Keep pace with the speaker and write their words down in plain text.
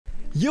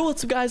Yo,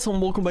 what's up guys,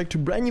 and welcome back to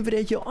a brand new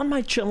video here on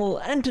my channel.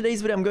 And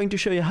today's video I'm going to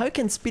show you how you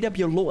can speed up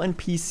your low-end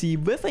PC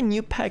with a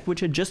new pack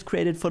which I just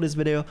created for this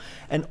video,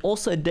 and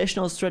also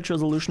additional stretch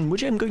resolution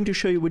which I'm going to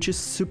show you, which is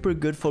super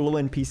good for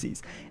low-end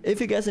PCs. If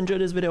you guys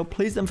enjoyed this video,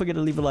 please don't forget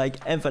to leave a like,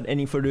 and without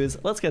any further ado,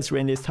 let's get straight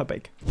into this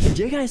topic. And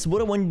yeah guys,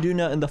 what I want you to do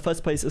now in the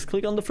first place is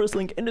click on the first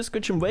link in the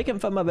description where you can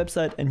find my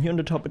website, and here on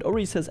the top it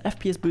already says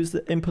FPS boost,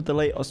 input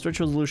delay or stretch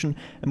resolution,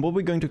 and what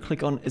we're going to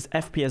click on is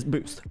FPS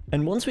boost.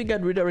 And once we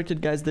get redirected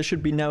guys, there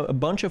should be now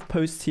a bunch of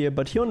posts here,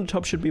 but here on the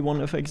top should be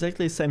one of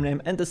exactly the same name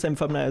and the same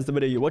thumbnail as the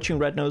video you're watching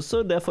right now,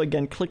 so therefore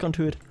again click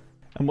onto it.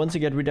 And once you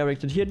get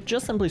redirected here,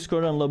 just simply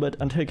scroll down a little bit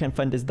until you can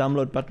find this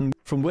download button,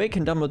 from where you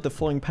can download the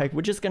following pack,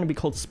 which is going to be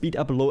called Speed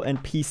Up Low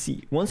End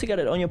PC. Once you get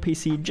it on your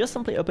PC, just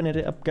simply open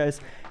it up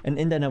guys, and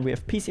in there now we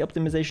have PC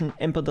optimization,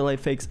 input delay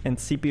fix, and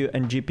CPU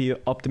and GPU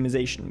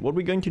optimization. What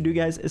we're going to do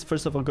guys is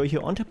first of all go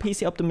here onto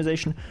PC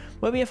optimization,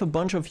 where we have a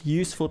bunch of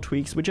useful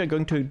tweaks which are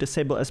going to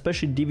disable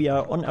especially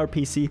DVR on our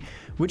PC,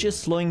 which is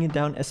slowing it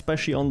down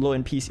especially on low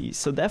end PCs.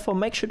 So therefore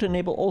make sure to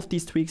enable all of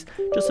these tweaks.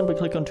 Just simply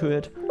click onto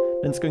it.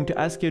 Then it's going to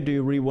ask you, do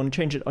you really want to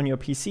change it on your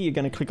PC? You're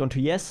going to click onto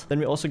yes. Then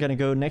we're also going to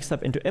go next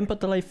up into input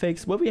delay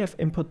fix, where we have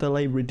input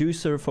delay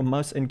reducer for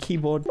mouse and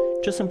keyboard.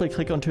 Just simply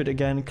click onto it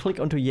again, click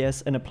onto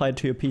yes, and apply it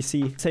to your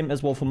PC. Same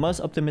as well for mouse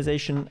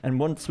optimization. And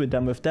once we're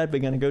done with that, we're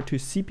going to go to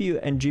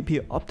CPU and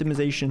GPU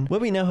optimization, where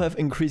we now have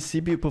increased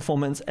CPU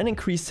performance and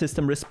increased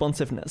system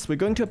responsiveness. We're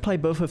going to apply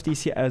both of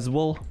these here as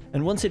well.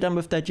 And once you're done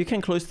with that, you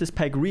can close this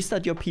pack,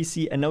 restart your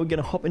PC, and now we're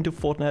going to hop into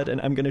Fortnite, and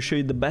I'm going to show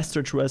you the best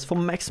search res for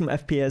maximum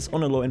FPS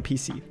on a low-end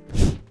PC.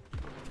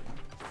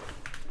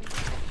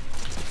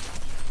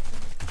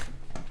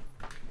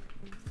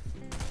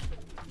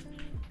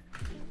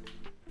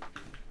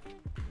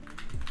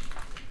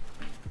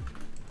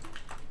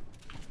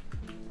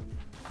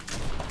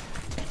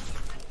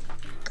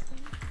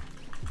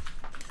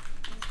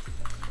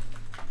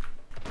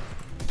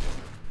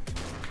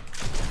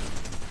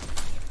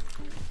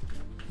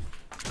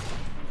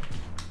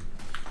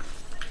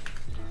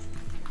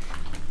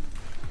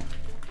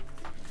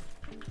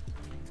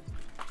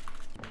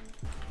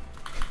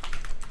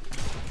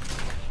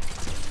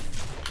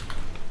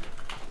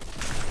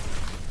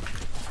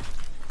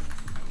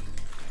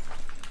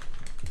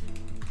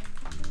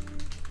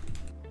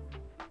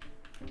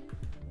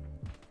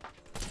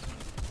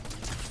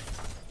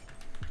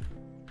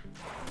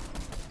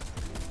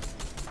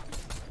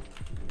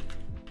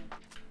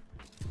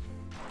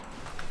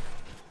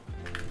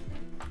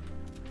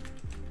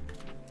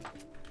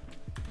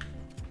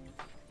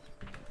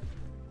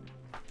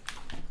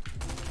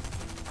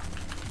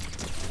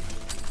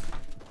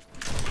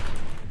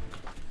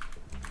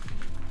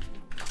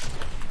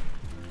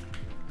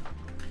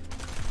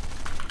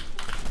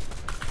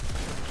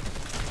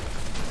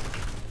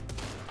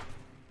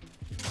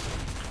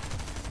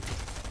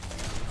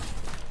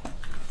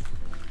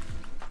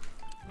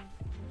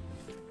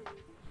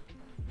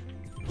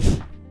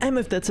 And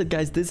if that's it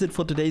guys, this is it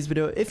for today's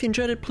video. If you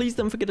enjoyed it, please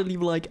don't forget to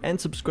leave a like and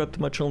subscribe to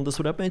my channel. This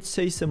would help me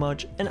so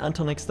much. And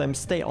until next time,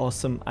 stay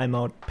awesome. I'm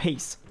out.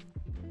 Peace.